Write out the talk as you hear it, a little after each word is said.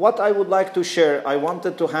What I would like to share, I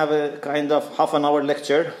wanted to have a kind of half an hour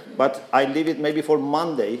lecture, but I leave it maybe for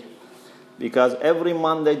Monday, because every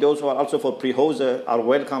Monday, those who are also for pre-Hose are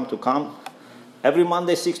welcome to come. Every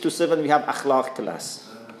Monday, 6 to 7, we have Akhlaq class.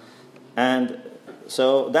 And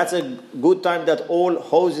so that's a good time that all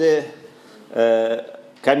Hose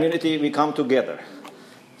community, we come together.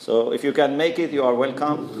 So if you can make it, you are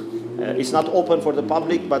welcome. It's not open for the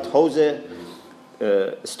public, but Hose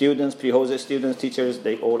students, pre-Hose students, teachers,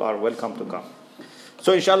 they all are welcome to come.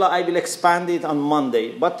 So inshallah, I will expand it on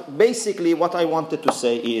Monday. But basically what I wanted to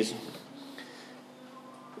say is,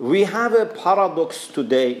 we have a paradox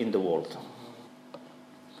today in the world.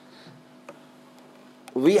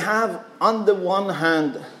 We have, on the one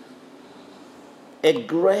hand, a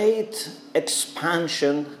great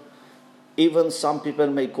expansion, even some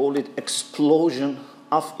people may call it explosion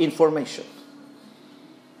of information.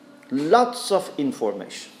 Lots of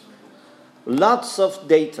information, lots of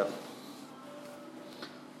data.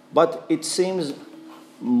 But it seems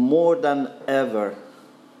more than ever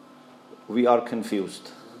we are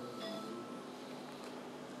confused.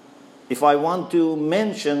 If I want to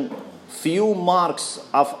mention few marks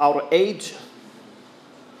of our age,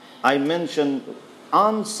 I mention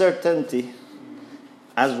uncertainty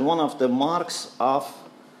as one of the marks of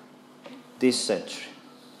this century.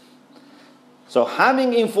 So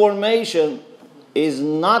having information is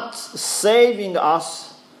not saving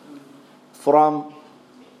us from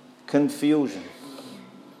confusion,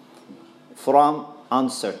 from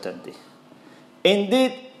uncertainty.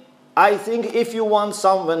 Indeed, I think if you want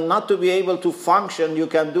someone not to be able to function, you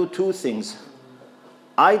can do two things.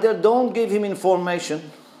 Either don't give him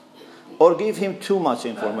information, or give him too much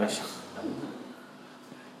information.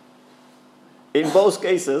 In both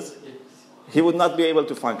cases, he would not be able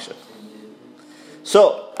to function.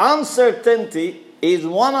 So, uncertainty is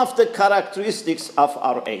one of the characteristics of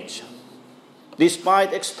our age.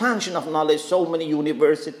 Despite expansion of knowledge, so many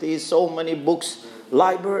universities, so many books,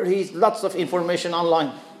 libraries, lots of information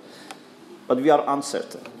online. But we are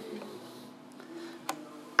uncertain.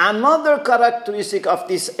 Another characteristic of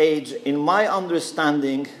this age, in my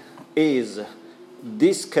understanding, is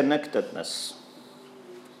disconnectedness.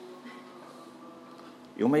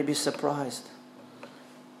 You may be surprised.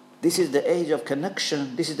 This is the age of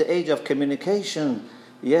connection. This is the age of communication.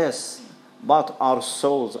 Yes, but our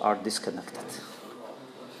souls are disconnected.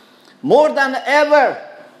 More than ever,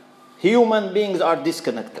 human beings are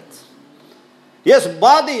disconnected. Yes,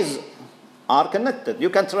 bodies are connected.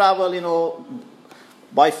 You can travel,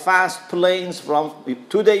 by fast planes from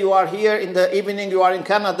today you are here, in the evening you are in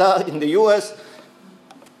Canada, in the US.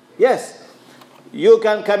 Yes, you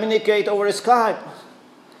can communicate over Skype.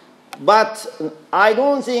 But I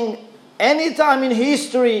don't think any time in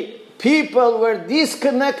history people were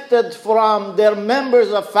disconnected from their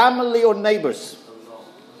members of family or neighbors.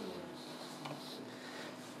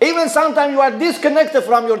 Even sometimes you are disconnected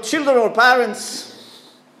from your children or parents.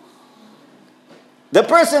 The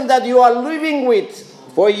person that you are living with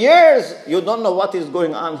for years, you don't know what is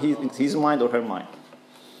going on in his mind or her mind.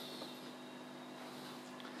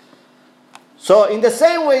 So in the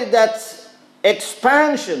same way that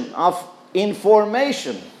expansion of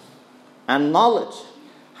information and knowledge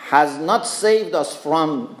has not saved us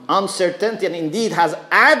from uncertainty, and indeed has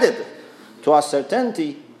added to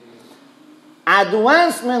uncertainty,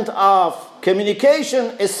 advancement of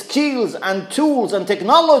communication skills and tools and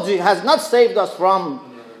technology has not saved us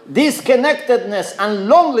from disconnectedness and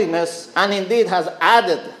loneliness, and indeed has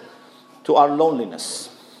added to our loneliness.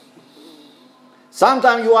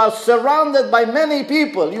 Sometimes you are surrounded by many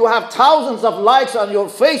people. You have thousands of likes on your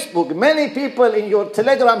Facebook, many people in your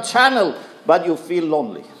Telegram channel, but you feel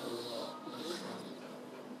lonely.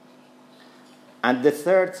 And the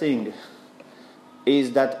third thing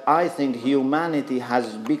is that I think humanity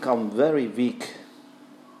has become very weak.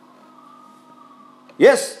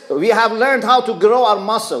 Yes, we have learned how to grow our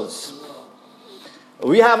muscles.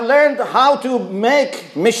 We have learned how to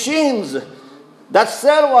make machines that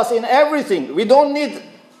serve us in everything. We don't need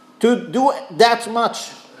to do that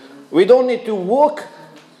much. We don't need to work.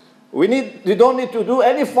 We don't need to do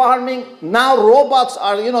any farming. Now robots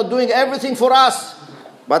are, doing everything for us.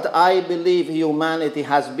 But I believe humanity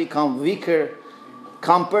has become weaker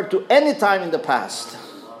compared to any time in the past.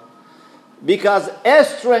 Because the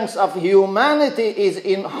strength of humanity is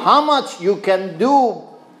in how much you can do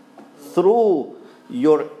through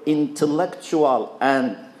your intellectual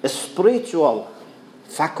and spiritual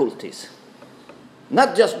faculties.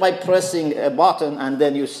 Not just by pressing a button and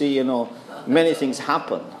then you see, many things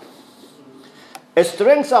happen. The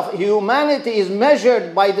strength of humanity is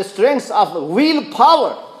measured by the strength of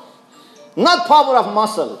willpower. not power of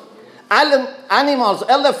muscle. Animals,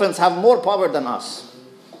 elephants have more power than us.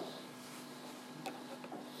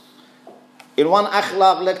 In one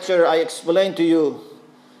akhlaq lecture, I explained to you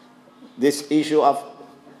this issue of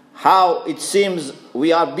how it seems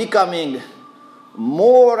we are becoming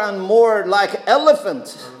more and more like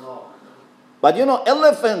elephant. But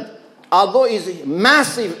elephant, although is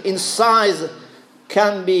massive in size,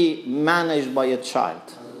 can be managed by a child.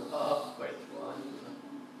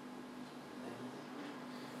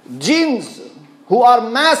 Jinns, who are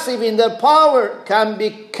massive in their power, can be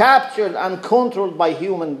captured and controlled by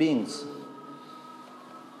human beings.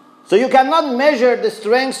 So you cannot measure the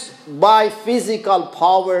strength by physical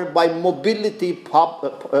power, by mobility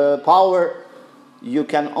power. You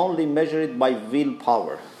can only measure it by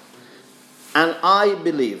willpower. And I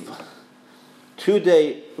believe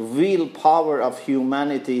today willpower of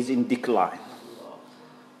humanity is in decline.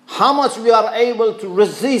 How much we are able to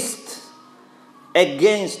resist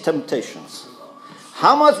against temptations.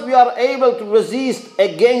 How much we are able to resist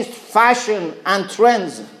against fashion and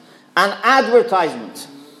trends and advertisement.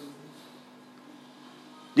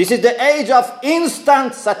 This is the age of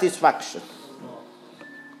instant satisfaction.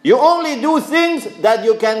 You only do things that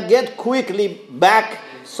you can get quickly back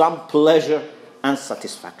some pleasure and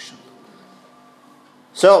satisfaction.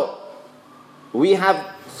 So, we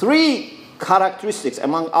have 3 characteristics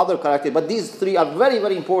among other characteristics, but these 3 are very,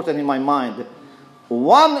 very important in my mind.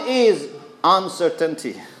 One is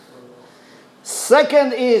uncertainty.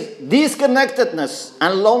 Second is disconnectedness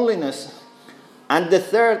and loneliness. And the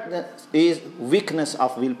third is weakness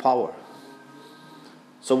of willpower.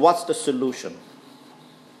 So what's the solution?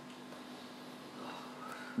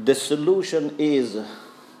 The solution is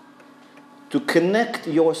to connect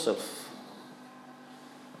yourself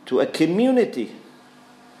to a community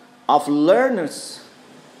of learners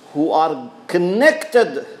who are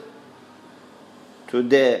connected to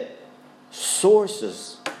the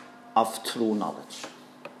sources of true knowledge.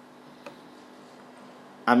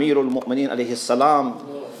 Amirul Mu'mineen alayhi salam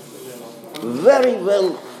very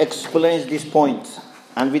well explains this point.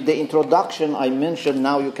 And with the introduction I mentioned,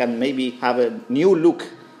 now you can maybe have a new look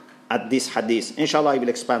at this hadith. Inshallah, I will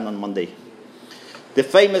expand on Monday. The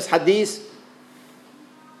famous hadith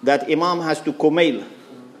that Imam has to Kumail.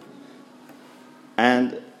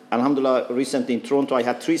 And alhamdulillah, recently in Toronto, I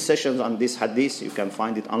had 3 sessions on this hadith. You can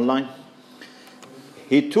find it online.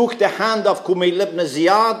 He took the hand of Kumail ibn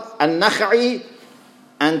Ziyad al-Nakha'i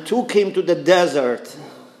and took him to the desert.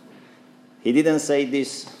 He didn't say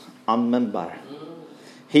this on Minbar.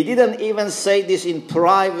 He didn't even say this in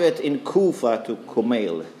private in Kufa to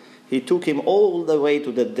Kumail. He took him all the way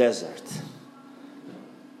to the desert.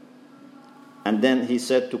 And then he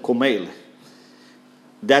said to Kumail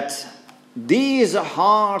that these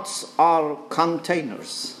hearts are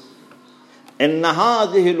containers. إن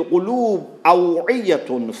هذه القلوب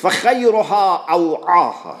أوعية فخيرها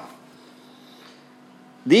أوعاها.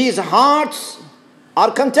 These hearts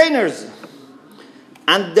are containers,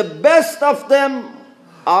 and the best of them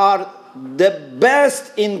are the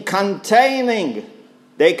best in containing.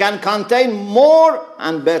 They can contain more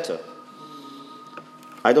and better.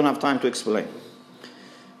 I don't have time to explain.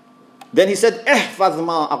 Then he said, احفظ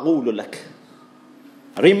ما أقول لك.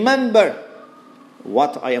 Remember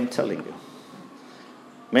what I am telling you.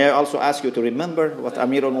 May I also ask you to remember what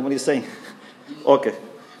Amir al-Mu'min is saying? Okay.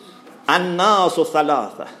 الناس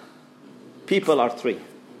ثلاثة. People are 3.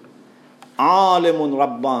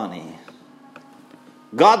 عالم رباني.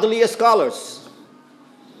 Godly scholars.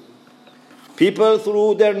 People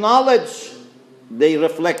through their knowledge, they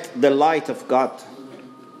reflect the light of God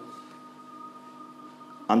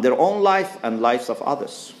on their own life and lives of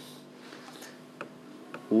others.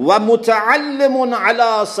 وَمُتَعَلِّمٌ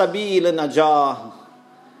عَلَى سَبِيلِ النَّجَاةِ.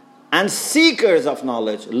 And seekers of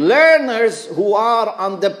knowledge, learners who are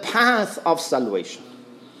on the path of salvation.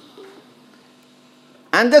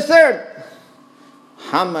 And the third,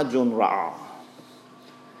 hamajun ra'a.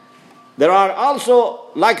 There are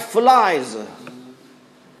also like flies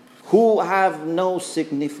who have no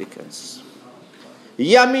significance.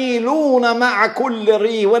 يَمِيلُونَ مَعَ كُلِّ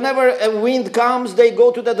رِيحٍ. Whenever a wind comes, they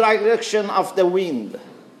go to the direction of the wind.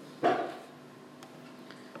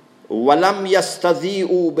 وَلَمْ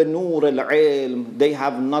يَسْتَذِيءُوا بِنُورِ الْعِلْمِ. They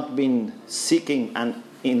have not been seeking and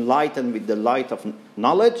enlightened with the light of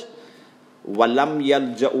knowledge. وَلَمْ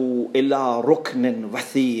يَلْجَأُوا إِلَىٰ رُكْنٍ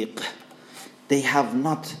وَثِيقٍ. They have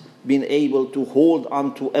not been able to hold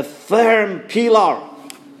on to a firm pillar.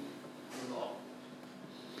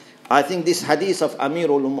 I think this hadith of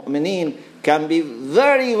Amirul Mu'mineen can be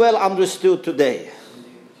very well understood today.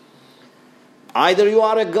 Either you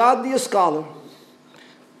are a godly scholar,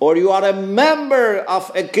 or you are a member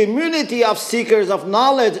of a community of seekers of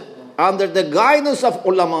knowledge under the guidance of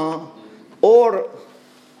ulama, or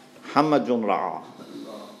hamajun ra'a.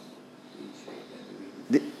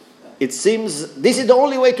 It seems this is the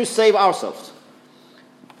only way to save ourselves.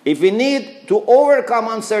 If we need to overcome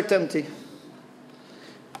uncertainty,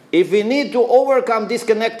 if we need to overcome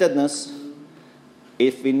disconnectedness,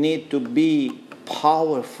 if we need to be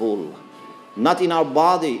powerful, not in our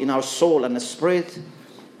body, in our soul and spirit,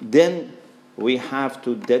 then we have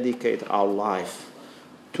to dedicate our life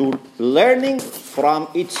to learning from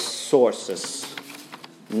its sources.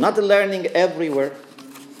 Not learning everywhere,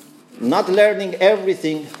 not learning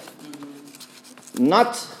everything,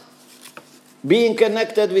 not being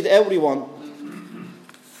connected with everyone.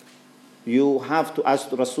 You have to, as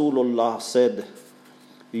Rasulullah said,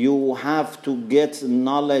 you have to get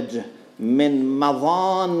knowledge min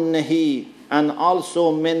madhanhi and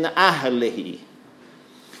also min ahlihi.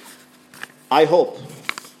 I hope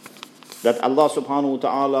that Allah subhanahu wa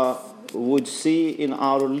ta'ala would see in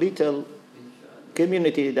our little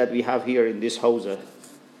community that we have here in this house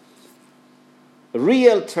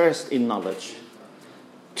real thirst in knowledge,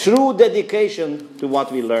 true dedication to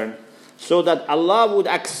what we learn, so that Allah would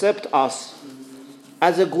accept us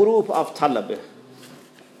as a group of talabah.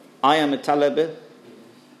 I am a talabah,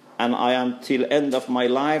 and I am till end of my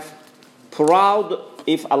life proud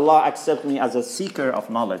if Allah accepts me as a seeker of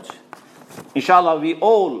knowledge. Inshallah, we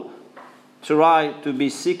all try to be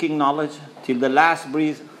seeking knowledge till the last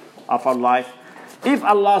breath of our life. If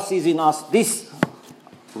Allah sees in us this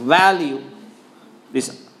value,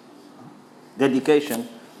 this dedication,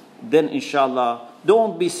 then inshallah,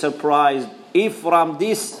 don't be surprised if from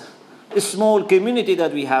this small community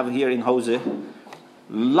that we have here in Hawza,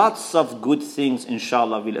 lots of good things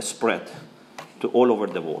inshallah will spread to all over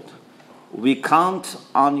the world. We count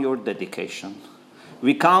on your dedication.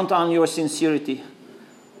 We count on your sincerity.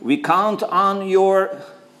 We count on your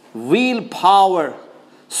willpower.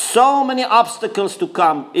 So many obstacles to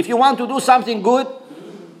come. If you want to do something good,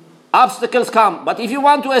 obstacles come. But if you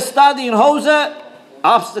want to study in Hawza,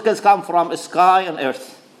 obstacles come from sky and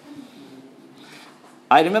earth.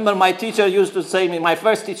 I remember my teacher used to say to me, my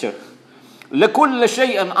first teacher, لَكُلِّ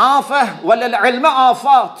شَيْءٍ آفَةٍ وَلَلْعِلْمَ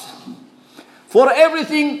آفَاتٍ. For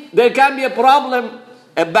everything, there can be a problem,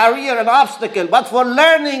 a barrier, an obstacle. But for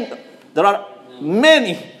learning, there are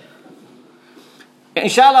many.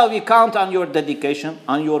 Inshallah, we count on your dedication,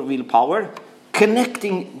 on your willpower,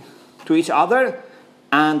 connecting to each other,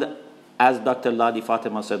 and as Dr. Ladi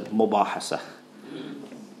Fatima said, mubahasa.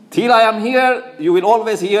 Till I am here, you will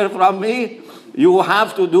always hear from me, you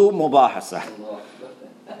have to do mubahasa.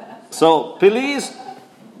 So please,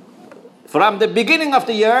 from the beginning of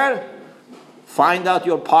the year, find out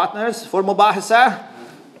your partners for mubahasa,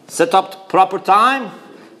 set up proper time,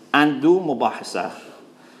 and do mubahasa.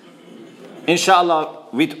 Inshallah,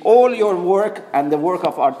 with all your work and the work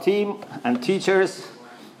of our team and teachers,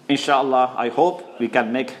 inshallah, I hope we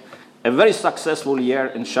can make a very successful year,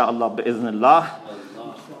 inshallah, bi'idhnillah.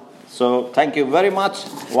 So, thank you very much.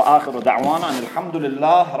 Wa akhiru da'wana and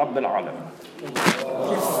alhamdulillah rabbil alamin.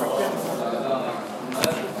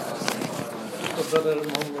 Brother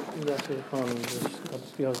Muhammad Yasir Khan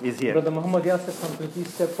is here. Brother Muhammad Yasir Khan,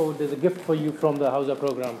 please step forward. There's a gift for you from the Hawza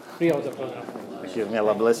program, free Hawza program. Thank you. May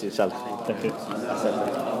Allah bless you, inshallah. Thank you.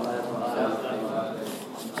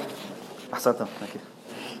 Ahsantum. Thank you.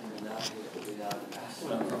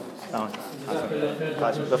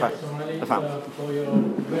 For your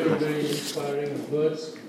very, very inspiring words.